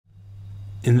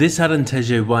In this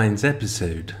Alentejo Wines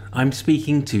episode, I'm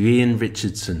speaking to Iain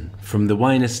Richardson from the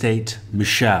wine estate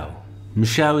Mouchao.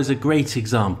 Mouchao is a great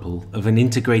example of an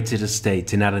integrated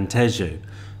estate in Alentejo,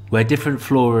 where different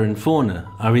flora and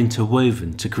fauna are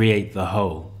interwoven to create the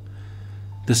whole.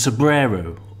 The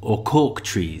Sobreiro, or cork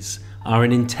trees, are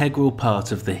an integral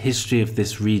part of the history of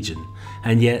this region,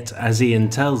 and yet, as Iain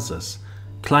tells us,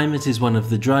 climate is one of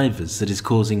the drivers that is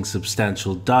causing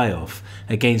substantial die-off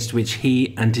against which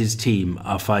he and his team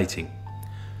are fighting.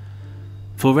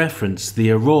 For reference, the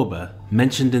Arroba,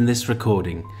 mentioned in this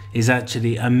recording, is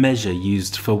actually a measure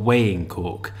used for weighing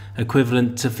cork,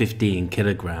 equivalent to 15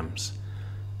 kilograms.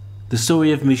 The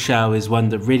story of Mouchao is one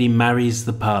that really marries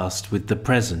the past with the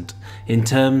present in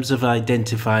terms of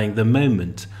identifying the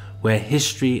moment where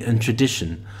history and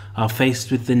tradition are faced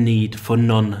with the need for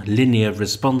non-linear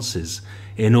responses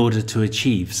in order to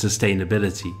achieve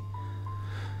sustainability.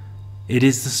 It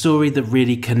is the story that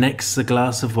really connects the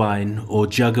glass of wine or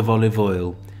jug of olive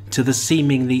oil to the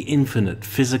seemingly infinite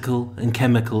physical and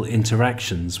chemical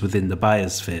interactions within the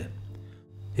biosphere.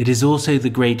 It is also the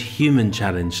great human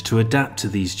challenge to adapt to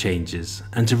these changes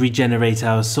and to regenerate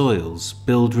our soils,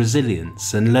 build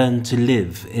resilience, and learn to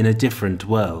live in a different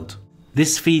world.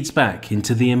 This feeds back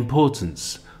into the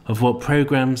importance of what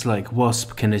programs like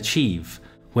WASP can achieve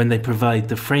when they provide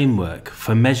the framework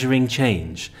for measuring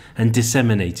change and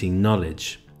disseminating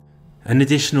knowledge. An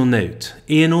additional note,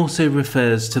 Iain also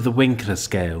refers to the Winkler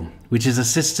scale, which is a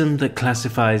system that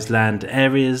classifies land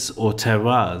areas or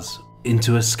terroirs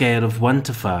into a scale of 1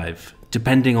 to 5,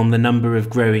 depending on the number of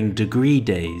growing degree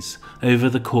days over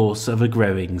the course of a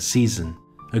growing season.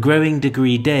 A growing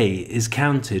degree day is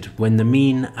counted when the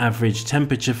mean average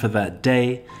temperature for that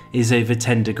day is over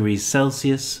 10 degrees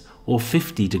Celsius or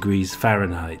 50 degrees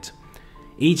Fahrenheit.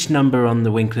 Each number on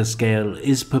the Winkler scale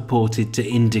is purported to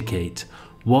indicate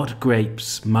what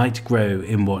grapes might grow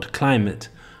in what climate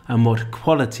and what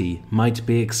quality might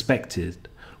be expected,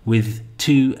 with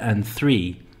 2 and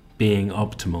 3 being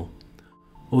optimal.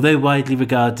 Although widely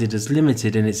regarded as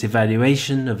limited in its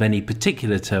evaluation of any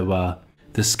particular terroir,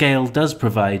 the scale does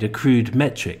provide a crude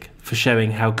metric for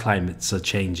showing how climates are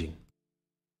changing.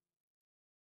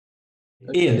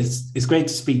 Iain, it's great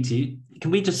to speak to you. Can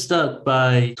we just start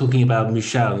by talking about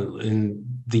Mouchao and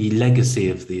the legacy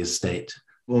of the estate?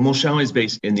 Well, Mouchao is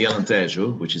based in the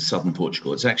Alentejo, which is southern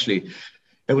Portugal. It's actually,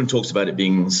 everyone talks about it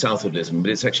being south of Lisbon,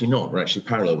 but it's actually not. We're actually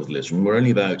parallel with Lisbon. We're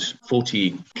only about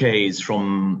 40 k's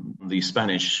from the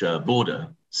Spanish border.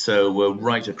 So we're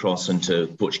right across into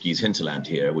Portuguese hinterland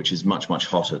here, which is much, much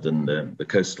hotter than the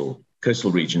coastal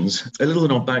regions. A little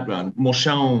bit of background,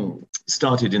 Mouchao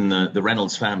started in the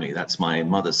Reynolds family. That's my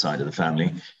mother's side of the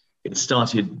family. It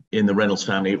started in the Reynolds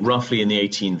family roughly in the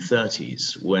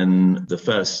 1830s when the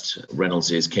first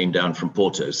Reynoldses came down from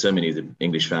Porto. So many of the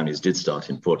English families did start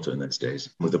in Porto in those days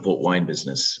with the port wine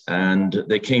business. And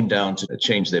they came down to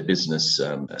change their business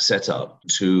setup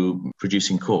to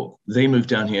producing cork. They moved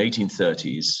down here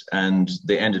 1830s and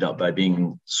they ended up by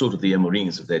being sort of the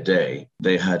Amorins of their day.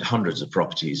 They had hundreds of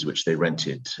properties which they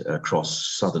rented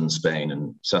across southern Spain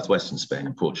and southwestern Spain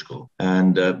and Portugal,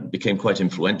 and became quite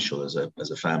influential as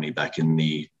a family back in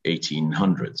the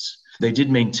 1800s. They did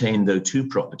maintain, though, 2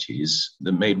 properties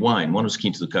that made wine. One was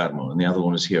Quinta do Carmo and the other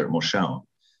one was here at Mouchao.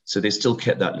 So they still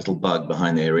kept that little bug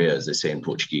behind their ear, as they say in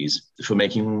Portuguese, for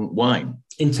making wine.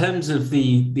 In terms of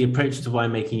the approach to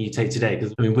winemaking you take today,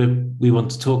 because I mean, we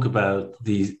want to talk about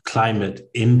the climate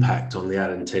impact on the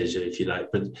Alentejo, if you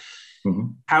like, but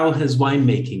how has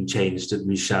winemaking changed at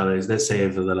Mouchao, let's say,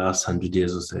 over the last 100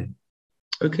 years or so?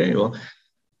 Okay, well,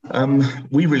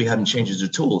 we really hadn't changed it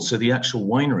at all. So the actual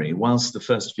winery, whilst the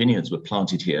first vineyards were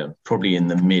planted here, probably in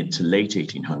the mid to late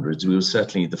 1800s, we were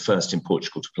certainly the first in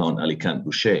Portugal to plant Alicante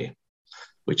Bouschet,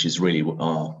 which is really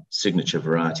our signature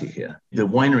variety here. The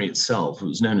winery itself, it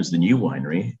was known as the New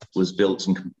Winery, was built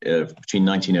between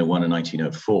 1901 and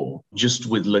 1904, just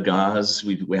with lagars.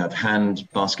 We have hand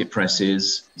basket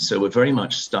presses. So we're very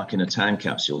much stuck in a time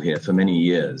capsule here for many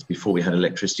years before we had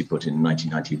electricity put in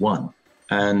 1991.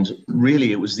 And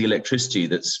really, it was the electricity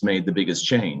that's made the biggest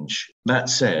change. That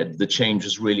said, the change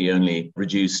was really only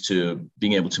reduced to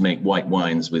being able to make white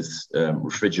wines with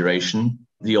refrigeration,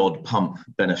 the odd pump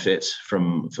benefit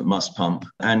from must pump,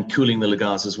 and cooling the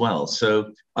lagars as well.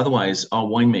 So otherwise, our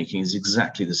winemaking is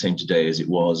exactly the same today as it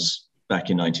was back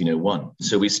in 1901.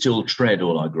 So we still tread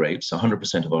all our grapes.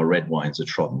 100% of our red wines are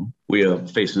trodden. We are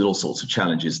faced with all sorts of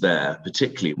challenges there,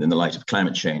 particularly in the light of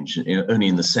climate change, only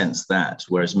in the sense that,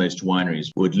 whereas most wineries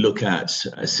would look at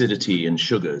acidity and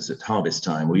sugars at harvest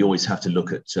time, we always have to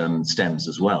look at stems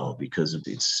as well, because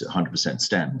it's 100%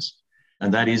 stems.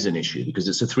 And that is an issue because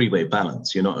it's a three-way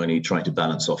balance. You're not only trying to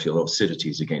balance off your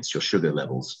acidities against your sugar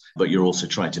levels, but you're also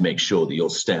trying to make sure that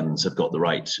your stems have got the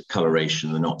right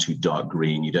coloration. They're not too dark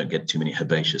green. You don't get too many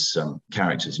herbaceous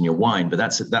characters in your wine. But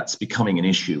that's becoming an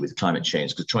issue with climate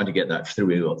change, because trying to get that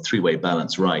three-way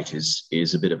balance right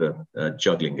is a bit of a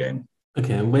juggling game.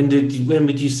 Okay, and when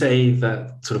would you say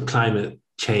that sort of climate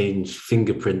change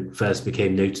fingerprint first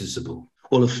became noticeable?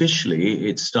 Well, officially,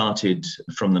 it started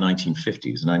from the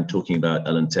 1950s, and I'm talking about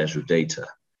Alentejo data.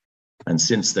 And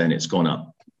since then, it's gone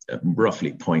up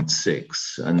roughly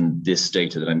 0.6. And this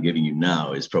data that I'm giving you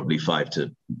now is probably 5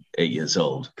 to 8 years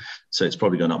old. So it's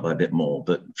probably gone up by a bit more.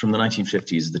 But from the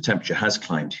 1950s, the temperature has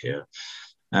climbed here.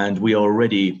 And we are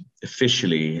already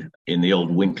officially in the old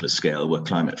Winkler scale, we're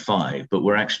climate 5, but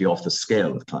we're actually off the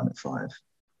scale of climate 5.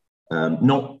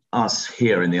 Not us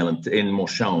here in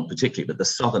Mouchao particularly, but the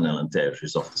southern Alentejo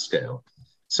is off the scale.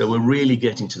 So we're really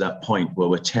getting to that point where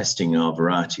we're testing our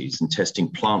varieties and testing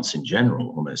plants in general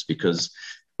almost, because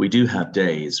we do have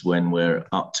days when we're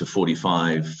up to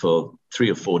 45 for 3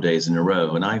 or 4 days in a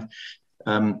row. And I've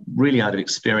really out of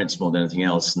experience more than anything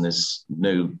else, and there's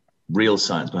no real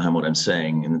science behind what I'm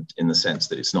saying in the sense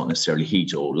that it's not necessarily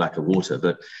heat or lack of water,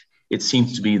 but it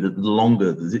seems to be that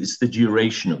it's the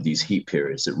duration of these heat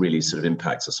periods that really sort of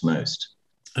impacts us most.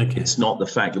 Okay. It's not the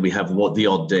fact that we have the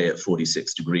odd day at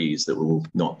 46 degrees that will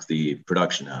knock the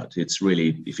production out. It's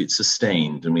really if it's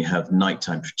sustained and we have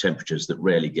nighttime temperatures that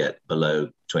rarely get below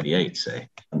 28, say,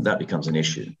 and that becomes an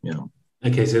issue.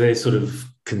 Okay, so those sort of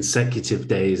consecutive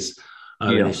days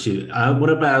are an issue. What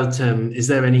about, is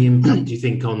there any impact, do you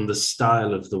think, on the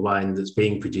style of the wine that's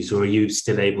being produced, or are you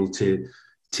still able to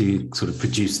sort of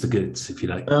produce the goods, if you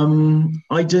like?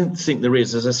 I don't think there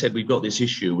is. As I said, we've got this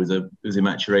issue with the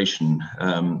maturation,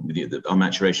 our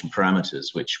maturation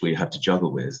parameters, which we have to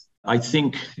juggle with. I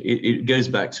think it goes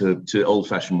back to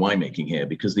old-fashioned winemaking here,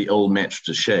 because the old maître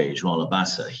de chai, Joan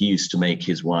Labassa, he used to make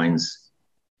his wines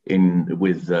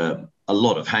with a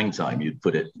lot of hang time, you'd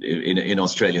put it in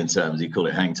Australian terms, you call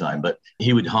it hang time, but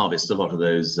he would harvest a lot of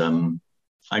those.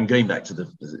 I'm going back to the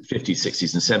 50s,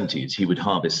 60s, and 70s. He would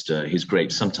harvest his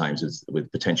grapes sometimes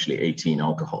with potentially 18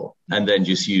 alcohol, and then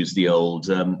just use the old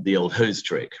hose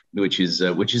trick, which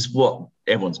is what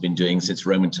everyone's been doing since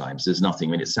Roman times. There's nothing.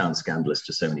 I mean, it sounds scandalous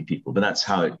to so many people, but that's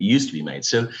how it used to be made.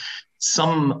 So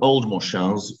some old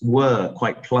Mouchans were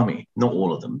quite plummy. Not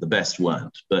all of them. The best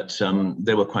weren't, but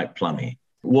they were quite plummy.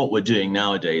 What we're doing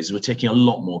nowadays is we're taking a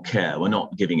lot more care. We're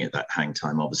not giving it that hang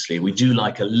time, obviously. We do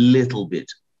like a little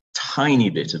bit, tiny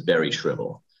bit of berry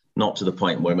shrivel, not to the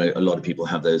point where a lot of people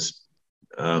have that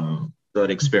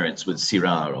experience with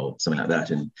Syrah or something like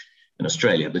that in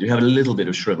Australia, but we have a little bit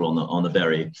of shrivel on the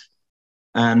berry.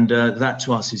 And that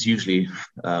to us is usually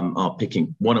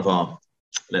one of our,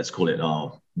 let's call it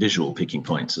our visual picking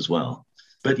points as well.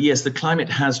 But yes, the climate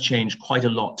has changed quite a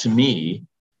lot to me.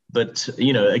 But,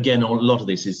 again, a lot of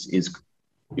this is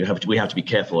we have to be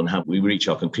careful on how we reach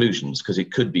our conclusions, because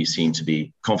it could be seen to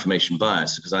be confirmation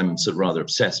bias, because I'm sort of rather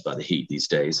obsessed by the heat these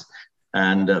days.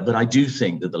 And but I do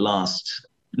think that the last,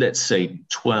 let's say,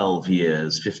 12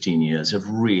 years, 15 years have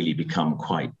really become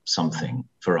quite something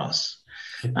for us.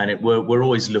 And we're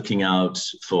always looking out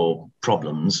for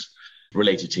problems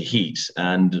related to heat.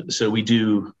 And so we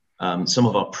do some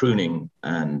of our pruning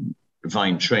and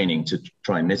vine training to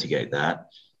try and mitigate that.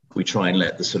 We try and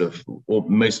let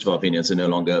most of our vineyards are no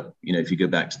longer, if you go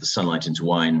back to the sunlight into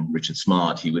wine, Richard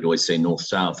Smart, he would always say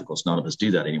north-south. Of course, none of us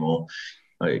do that anymore.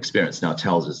 Our experience now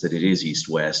tells us that it is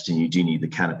east-west, and you do need the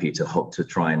canopy to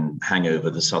try and hang over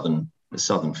the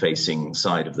southern-facing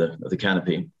side of the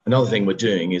canopy. Another thing we're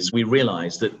doing is we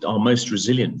realize that our most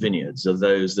resilient vineyards are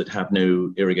those that have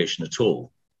no irrigation at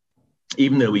all.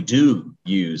 Even though we do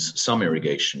use some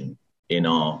irrigation in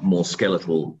our more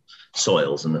skeletal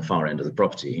soils on the far end of the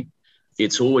property,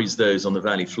 it's always those on the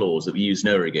valley floors that we use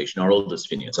no irrigation, our oldest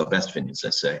vineyards, our best vineyards,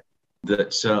 let's say,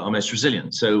 that are most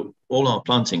resilient. So all our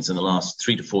plantings in the last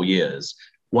 3 to 4 years,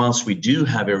 whilst we do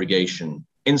have irrigation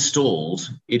installed,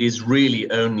 it is really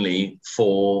only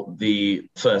for the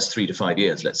first 3 to 5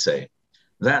 years, let's say.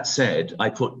 That said, I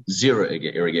put 0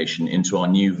 irrigation into our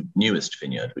newest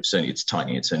vineyard, which it's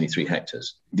tiny, it's only 3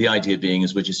 hectares. The idea being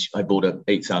is I bought a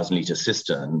 8,000 litre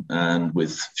cistern and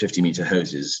with 50-metre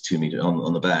hoses, 2 metre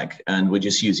on the back, and we're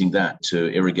just using that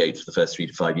to irrigate for the first 3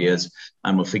 to 5 years,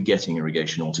 and we're forgetting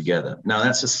irrigation altogether. Now,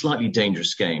 that's a slightly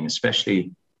dangerous game,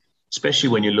 especially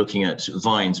when you're looking at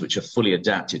vines which are fully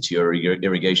adapted to your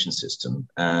irrigation system.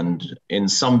 And in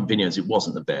some vineyards, it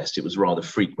wasn't the best. It was rather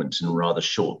frequent and rather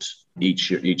short,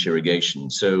 each irrigation.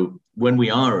 So when we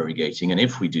are irrigating, and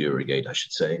if we do irrigate, I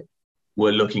should say,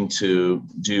 we're looking to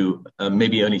do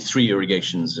maybe only 3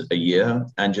 irrigations a year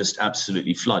and just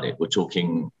absolutely flood it. We're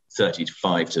talking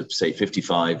 35 to say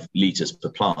 55 litres per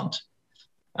plant,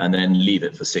 and then leave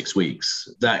it for 6 weeks.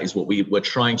 That is what we're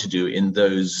trying to do in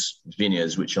those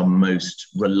vineyards which are most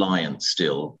reliant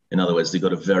still. In other words, they've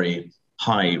got a very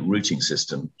high rooting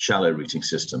system, shallow rooting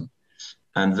system.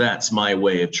 And that's my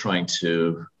way of trying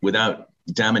to, without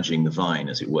damaging the vine,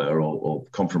 as it were, or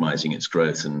compromising its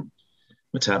growth and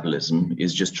metabolism,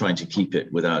 is just trying to keep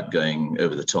it without going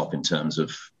over the top in terms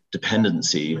of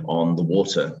dependency on the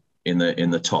water in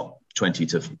the top 20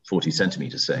 to 40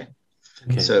 centimeters, say.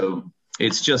 Okay. So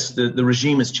it's just the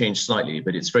regime has changed slightly,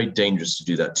 but it's very dangerous to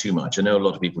do that too much. I know a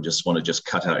lot of people just want to just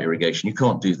cut out irrigation. You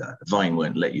can't do that. The vine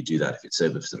won't let you do that if it's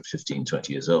over sort of 15,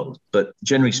 20 years old. But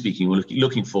generally speaking, we're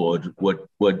looking forward,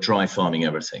 we're dry farming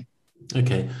everything.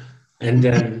 Okay.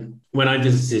 And when I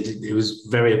visited, it was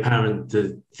very apparent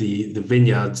that the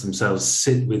vineyards themselves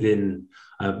sit within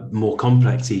a more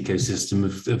complex ecosystem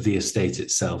of the estate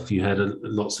itself. You had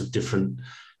lots of different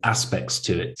aspects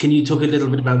to it. Can you talk a little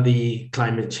bit about the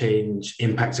climate change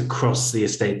impact across the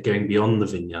estate going beyond the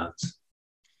vineyards?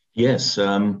 Yes,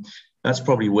 that's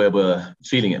probably where we're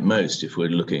feeling it most if we're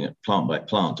looking at plant by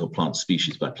plant or plant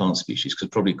species by plant species, because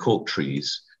probably cork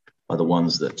trees are the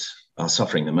ones that are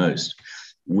suffering the most.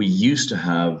 We used to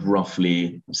have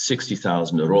roughly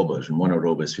 60,000 arrobas, and one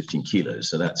arroba is 15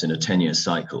 kilos. So that's in a 10-year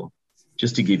cycle.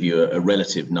 Just to give you a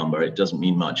relative number, it doesn't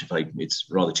mean much it's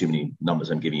rather too many numbers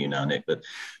I'm giving you now, Nick, but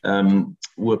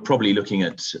we're probably looking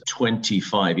at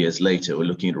 25 years later, we're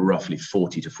looking at roughly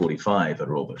 40 to 45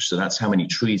 arrobas. So that's how many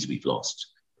trees we've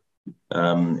lost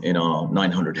in our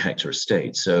 900 hectare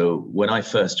estate. So when I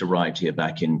first arrived here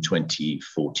back in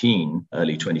 2014,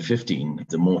 early 2015,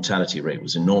 the mortality rate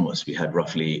was enormous. We had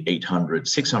roughly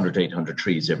 600 to 800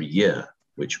 trees every year,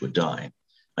 which would die.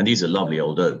 And these are lovely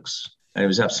old oaks. And it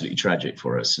was absolutely tragic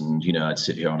for us. And, you know, I'd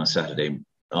sit here on a Saturday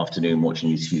afternoon watching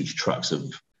these huge trucks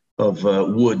of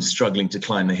wood struggling to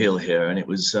climb the hill here. And it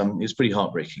was pretty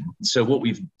heartbreaking. So what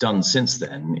we've done since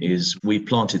then is we've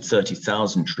planted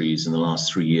 30,000 trees in the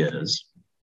last 3 years,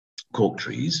 cork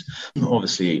trees.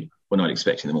 Obviously, we're not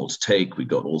expecting them all to take. We've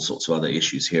got all sorts of other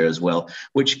issues here as well,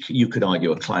 which you could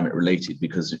argue are climate related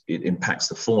because it impacts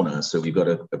the fauna. So we've got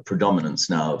a predominance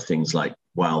now of things like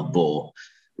wild boar,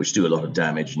 which do a lot of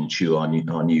damage and chew our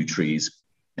new trees.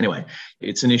 Anyway,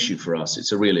 it's an issue for us.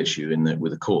 It's a real issue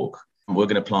with the cork. We're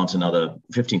going to plant another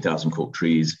 15,000 cork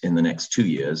trees in the next 2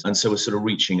 years. And so we're sort of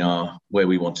reaching where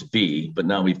we want to be. But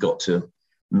now we've got to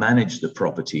manage the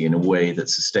property in a way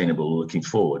that's sustainable looking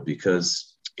forward,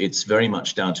 because it's very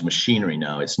much down to machinery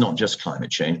now. It's not just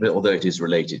climate change, but although it is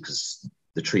related, because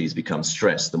the trees become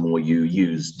stressed the more you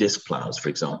use disc plows, for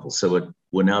example. So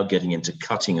we're now getting into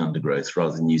cutting undergrowth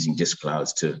rather than using disc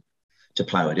plows to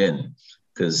plow it in,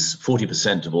 because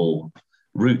 40% of all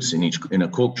roots in a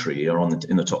cork tree are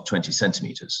in the top 20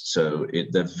 centimeters. So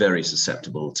they're very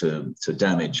susceptible to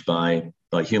damage by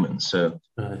humans. So,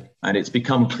 and it's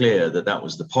become clear that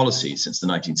was the policy since the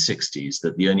 1960s,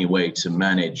 that the only way to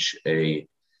manage a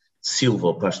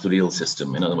silvopastoril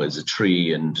system, in other words, a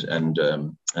tree and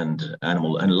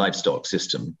animal and livestock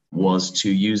system, was to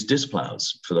use disc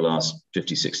plows for the last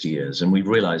 50, 60 years. And we've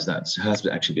realized that has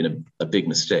actually been a big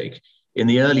mistake. In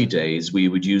the early days, we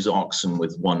would use oxen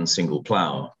with one single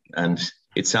plow. And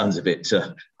it sounds a bit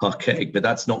archaic, but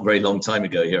that's not a very long time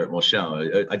ago here at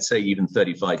Mouchao. I'd say even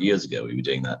 35 years ago, we were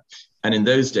doing that. And in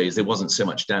those days, there wasn't so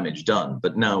much damage done.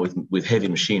 But now with heavy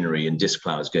machinery and disc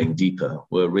plows going deeper,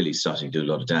 we're really starting to do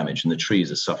a lot of damage, and the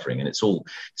trees are suffering. And it's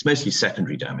mostly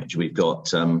secondary damage. We've got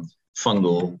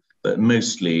fungal, but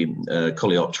mostly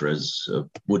coleopteras,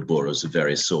 wood borers of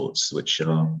various sorts, which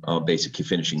are basically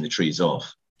finishing the trees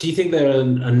off. Do you think there are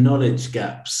knowledge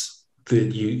gaps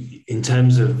that in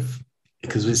terms of,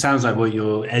 because it sounds like what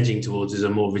you're edging towards is a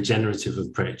more regenerative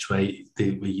approach where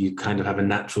you kind of have a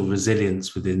natural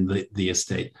resilience within the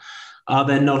estate. Are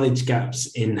there knowledge gaps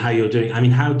in how you're doing? I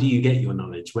mean, how do you get your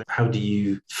knowledge? How do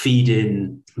you feed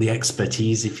in the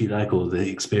expertise, if you like, or the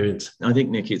experience? I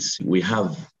think, Nick, we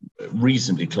have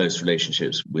reasonably close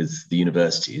relationships with the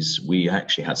universities. We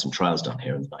actually had some trials done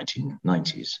here in the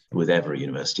 1990s with every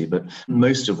university, but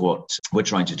most of what we're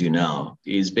trying to do now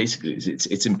is basically,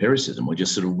 it's empiricism. We're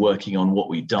just sort of working on what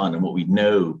we've done and what we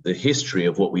know, the history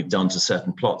of what we've done to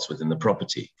certain plots within the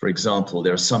property. For example,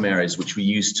 there are some areas which we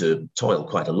used to toil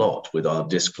quite a lot with our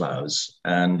disc plows,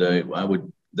 and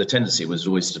the tendency was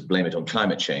always to blame it on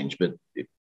climate change, but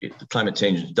the climate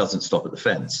change doesn't stop at the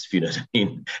fence, if you know what I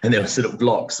mean. And there were sort of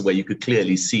blocks where you could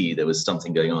clearly see there was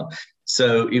something going on.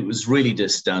 So it was really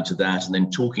just down to that. And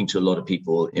then talking to a lot of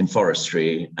people in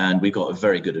forestry. And we've got a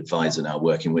very good advisor now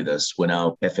working with us. We're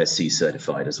now FSC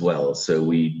certified as well. So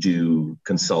we do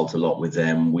consult a lot with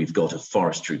them. We've got a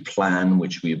forestry plan,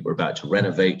 which we're about to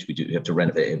renovate. We have to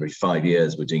renovate every 5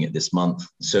 years. We're doing it this month.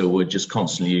 So we're just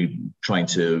constantly trying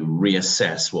to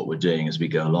reassess what we're doing as we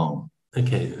go along.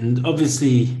 Okay. And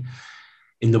obviously,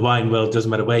 in the wine world,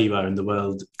 doesn't matter where you are in the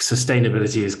world,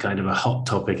 sustainability is kind of a hot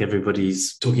topic.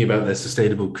 Everybody's talking about their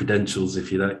sustainable credentials,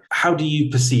 if you like. How do you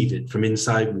perceive it from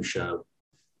inside Mouchao?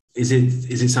 Is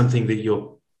it something that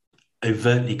you're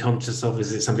overtly conscious of?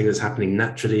 Is it something that's happening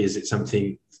naturally? Is it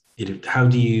something, how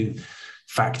do you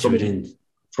factor it in?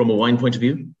 From a wine point of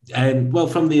view? Well,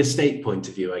 from the estate point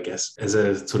of view, I guess, as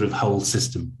a sort of whole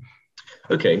system.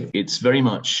 Okay, it's very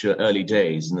much early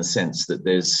days in the sense that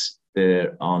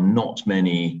there are not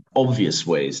many obvious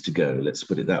ways to go, let's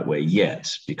put it that way,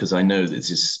 yet, because I know that this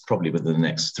is probably within the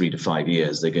next 3 to 5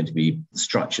 years, they're going to be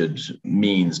structured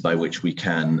means by which we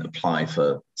can apply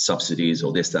for subsidies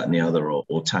or this, that, and the other,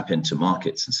 or tap into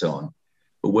markets and so on.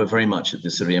 But we're very much at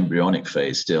this sort of embryonic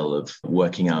phase still of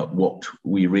working out what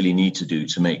we really need to do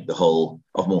to make the whole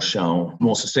of Mouchao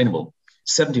more sustainable.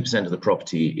 70% of the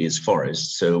property is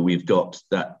forest, so we've got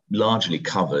that largely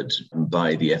covered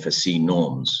by the FSC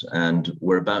norms, and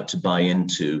we're about to buy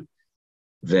into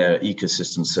their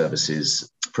ecosystem services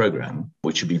program,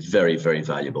 which will be very, very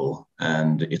valuable,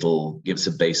 and it'll give us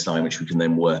a baseline which we can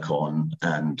then work on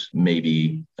and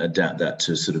maybe adapt that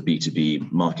to sort of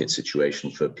B2B market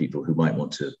situation for people who might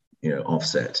want to,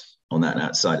 offset on that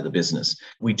outside of the business.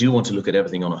 We do want to look at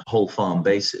everything on a whole farm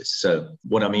basis. So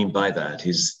what I mean by that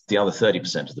is the other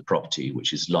 30% of the property,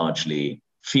 which is largely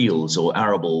fields or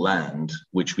arable land,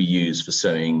 which we use for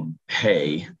sowing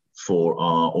hay for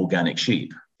our organic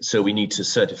sheep. So we need to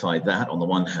certify that on the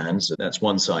one hand. So that's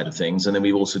one side of things. And then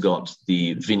we've also got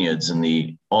the vineyards and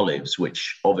the olives,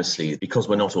 which obviously, because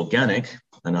we're not organic,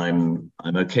 and I'm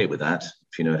okay with that,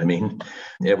 if you know what I mean.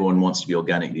 Everyone wants to be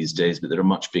organic these days, but there are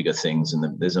much bigger things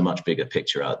and there's a much bigger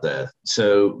picture out there.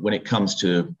 So when it comes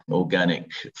to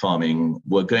organic farming,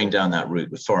 we're going down that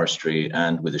route with forestry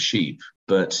and with the sheep.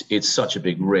 But it's such a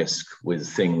big risk with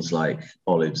things like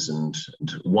olives and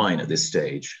wine at this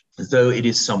stage, though it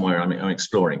is somewhere I'm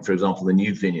exploring. For example, the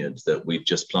new vineyards that we've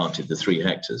just planted, the 3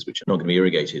 hectares, which are not going to be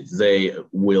irrigated, they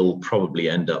will probably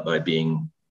end up by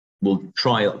we'll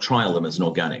trial them as an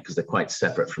organic because they're quite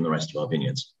separate from the rest of our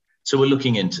vineyards. So we're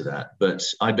looking into that. But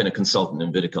I've been a consultant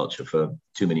in viticulture for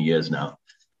too many years now.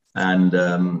 And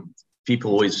I've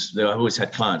always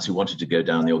had clients who wanted to go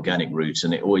down the organic route,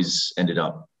 and it always ended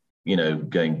up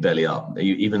going belly up,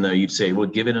 even though you'd say, well,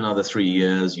 give it another 3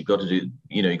 years. You've got to do,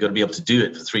 you've got to be able to do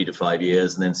it for 3 to 5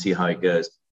 years and then see how it goes.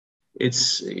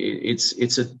 It's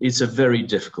a very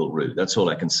difficult route. That's all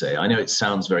I can say. I know it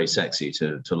sounds very sexy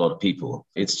to a lot of people.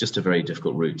 It's just a very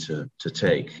difficult route to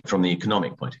take from the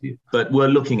economic point of view. But we're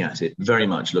looking at it, very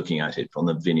much looking at it from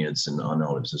the vineyards and on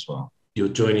olives as well. You're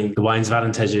joining the Wines of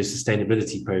Alentejo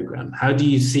sustainability program. How do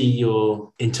you see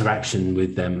your interaction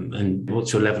with them, and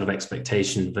what's your level of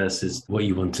expectation versus what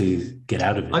you want to get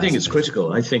out of it? I think it's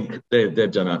critical. I think they've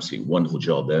done an absolutely wonderful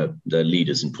job. They're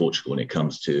leaders in Portugal when it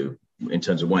comes to, in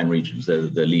terms of wine regions, they're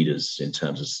leaders in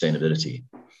terms of sustainability.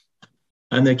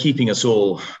 And they're keeping us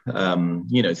all,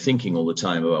 thinking all the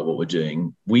time about what we're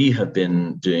doing. We have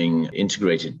been doing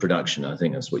integrated production, I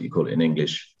think that's what you call it in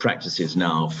English, practices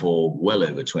now for well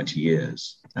over 20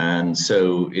 years. And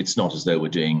so it's not as though we're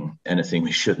doing anything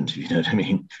we shouldn't, you know what I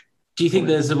mean? Do you think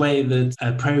there's a way that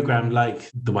a program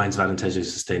like the Wines of Alentejo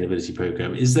sustainability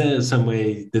program, is there some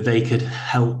way that they could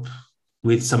help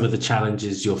with some of the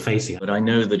challenges you're facing? But I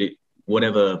know that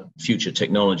whatever future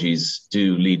technologies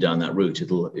do lead down that route,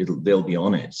 they'll be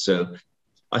on it. So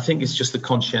I think it's just the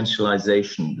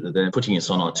conscientization that they're putting us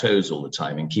on our toes all the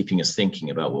time and keeping us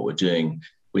thinking about what we're doing.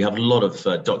 We have a lot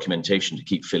of documentation to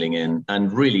keep filling in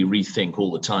and really rethink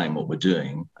all the time what we're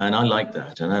doing. And I like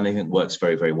that. And I think it works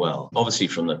very, very well. Obviously,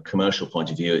 from the commercial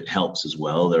point of view, it helps as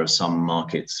well. There are some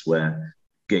markets where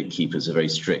gatekeepers are very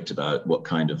strict about what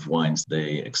kind of wines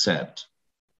they accept.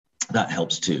 That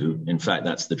helps too. In fact,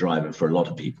 that's the driver for a lot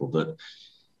of people. But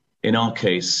in our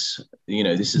case,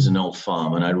 this is an old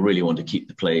farm and I really want to keep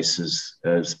the place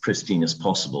as pristine as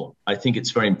possible. I think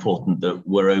it's very important that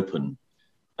we're open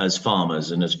as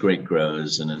farmers and as grape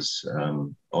growers and as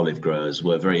olive growers.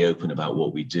 We're very open about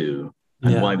what we do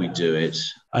and why we do it.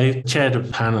 I chaired a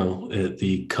panel at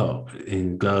the COP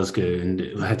in Glasgow,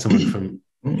 and I had someone from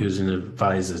who was an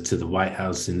advisor to the White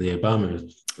House in the Obama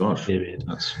period.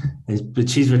 But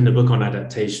she's written a book on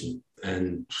adaptation,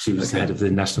 and she was the head of the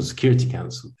National Security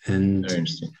Council. And Very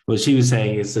interesting. what she was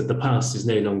saying is that the past is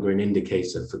no longer an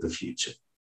indicator for the future.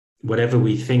 Whatever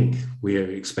we think we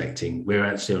are expecting, we're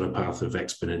actually on a path of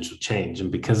exponential change.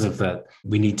 And because of that,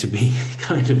 we need to be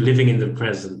kind of living in the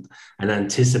present and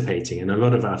anticipating. And a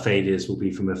lot of our failures will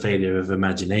be from a failure of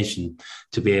imagination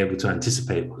to be able to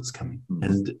anticipate what's coming.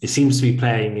 And it seems to be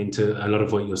playing into a lot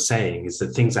of what you're saying, is that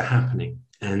things are happening.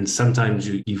 And sometimes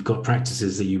you've got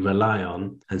practices that you rely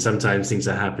on, and sometimes things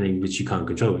are happening which you can't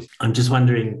control. I'm just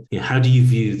wondering, how do you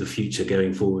view the future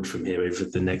going forward from here over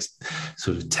the next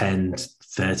sort of 10,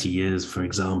 30 years, for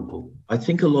example? I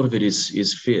think a lot of it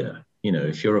is fear.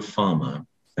 If you're a farmer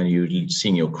and you're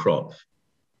seeing your crop,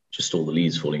 just all the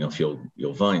leaves falling off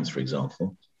your vines, for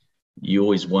example, you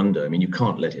always wonder, you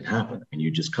can't let it happen.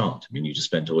 You just can't. You just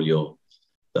spent the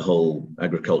whole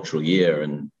agricultural year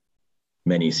and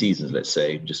many seasons, let's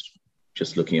say,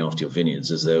 just looking after your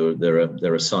vineyards as though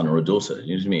they're a son or a daughter,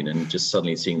 you know what I mean? And just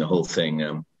suddenly seeing the whole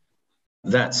thing.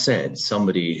 That said,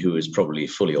 somebody who is probably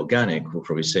fully organic will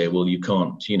probably say, well, you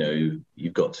can't,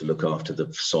 you've got to look after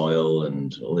the soil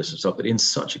and all this stuff. But in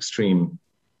such extreme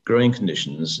growing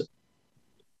conditions,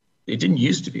 it didn't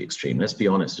used to be extreme. Let's be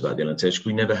honest about the Alentejo.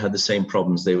 We never had the same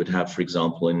problems they would have, for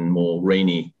example, in more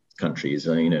rainy countries.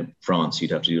 France,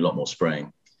 you'd have to do a lot more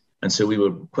spraying. And so we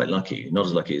were quite lucky, not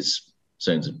as lucky as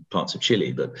zones and parts of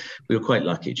Chile, but we were quite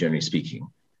lucky, generally speaking.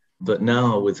 But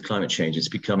now with climate change, it's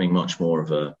becoming much more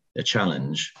of a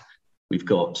challenge. We've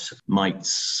got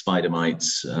mites, spider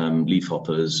mites,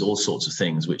 leafhoppers, all sorts of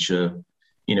things, which are,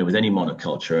 with any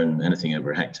monoculture, and anything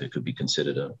over a hectare could be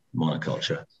considered a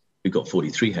monoculture. We've got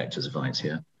 43 hectares of vines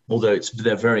here, although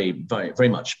they're very, very, very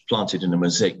much planted in a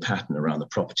mosaic pattern around the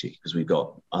property, because we've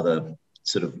got other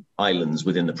sort of islands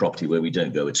within the property where we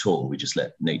don't go at all. We just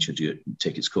let nature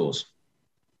take its course.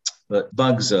 But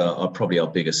bugs are probably our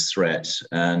biggest threat.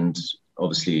 And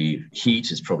obviously heat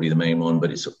is probably the main one,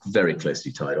 but it's very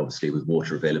closely tied, obviously, with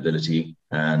water availability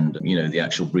and, the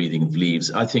actual breathing of leaves.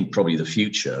 I think probably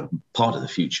part of the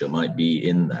future might be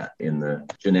in the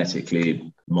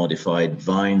genetically modified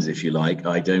vines, if you like.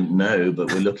 I don't know,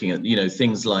 but we're looking at,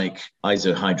 things like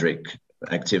isohydric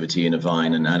activity in a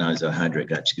vine and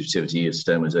anisohydric activity of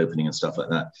stomas opening and stuff like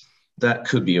that. That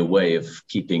could be a way of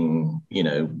keeping,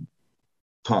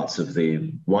 parts of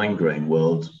the wine growing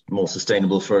world more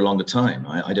sustainable for a longer time.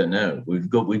 I don't know. We've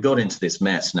got into this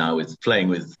mess now with playing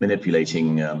with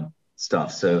manipulating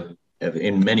stuff. So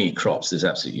in many crops, there's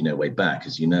absolutely no way back,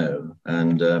 as you know,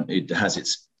 and it has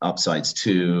its upsides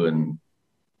too. And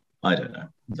I don't know.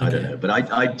 I don't know. But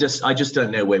I just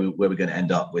don't know where we're going to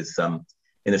end up with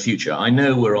in the future. I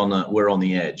know we're on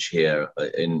the edge here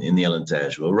in the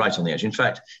Alentejo. We're right on the edge. In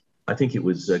fact, I think it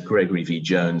was Gregory V.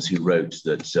 Jones who wrote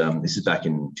that, this is back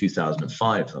in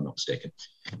 2005, if I'm not mistaken.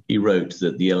 He wrote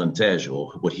that the Alentejo,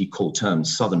 or what he termed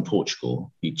southern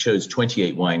Portugal, he chose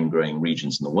 28 wine growing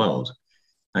regions in the world,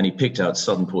 and he picked out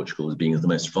southern Portugal as being the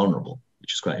most vulnerable,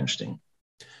 which is quite interesting.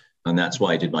 And that's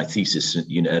why I did my thesis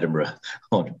in Edinburgh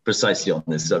precisely on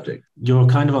this subject. You're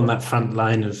kind of on that front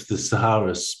line of the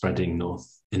Sahara spreading north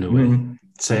in a way. Mm-hmm.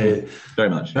 So very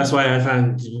much. That's why I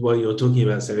found what you're talking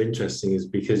about so interesting, is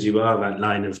because you are that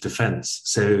line of defense.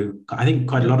 So I think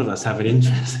quite a lot of us have an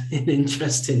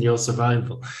interest in your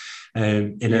survival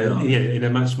in a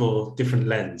much more different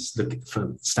lens,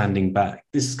 from standing back.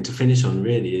 This to finish on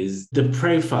really is the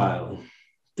profile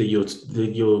that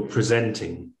you're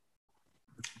presenting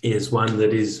is one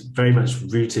that is very much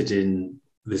rooted in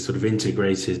this sort of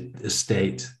integrated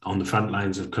estate on the front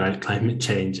lines of climate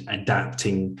change,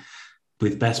 adapting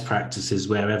with best practices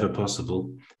wherever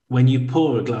possible. When you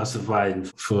pour a glass of wine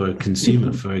for a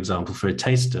consumer, for example, for a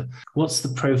taster, what's the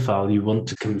profile you want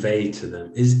to convey to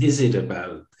them? Is it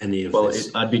about any of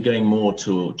this? I'd be going more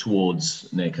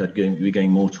towards, Nick, be going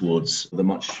more towards the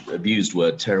much abused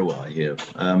word terroir here,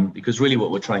 because really what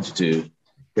we're trying to do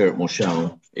here at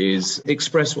Mouchao is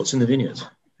express what's in the vineyard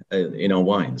in our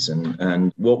wines.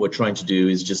 And what we're trying to do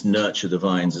is just nurture the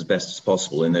vines as best as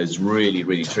possible in those really,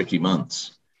 really tricky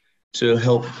months to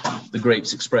help the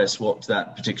grapes express what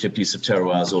that particular piece of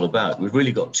terroir is all about. We've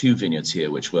really got two vineyards here,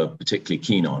 which we're particularly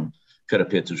keen on,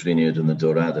 Carapeto's vineyard and the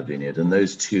Dorada vineyard. And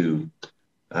those two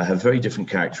have very different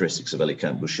characteristics of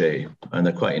Alicante Boucher, and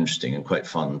they're quite interesting and quite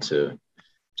fun to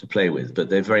play with, but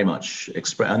they're very much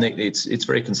express, and it's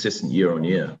very consistent year on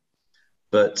year.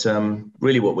 But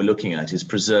really what we're looking at is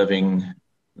preserving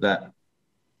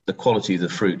the quality of the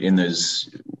fruit in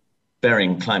those,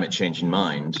 bearing climate change in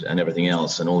mind and everything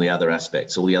else and all the other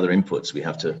aspects, all the other inputs we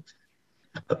have to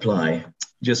apply,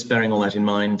 just bearing all that in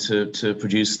mind to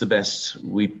produce the best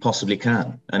we possibly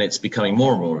can. And it's becoming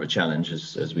more and more of a challenge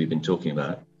as we've been talking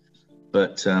about.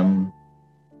 but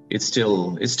it's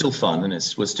still fun,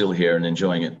 and we're still here and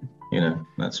enjoying it. You know,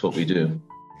 that's what we do.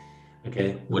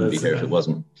 Okay, Wouldn't be here if it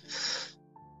wasn't.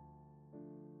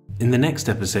 In the next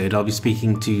episode, I'll be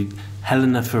speaking to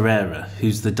Helena Ferreira,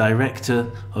 who's the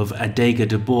director of Adega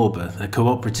de Borba, a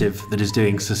cooperative that is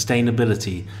doing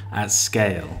sustainability at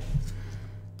scale.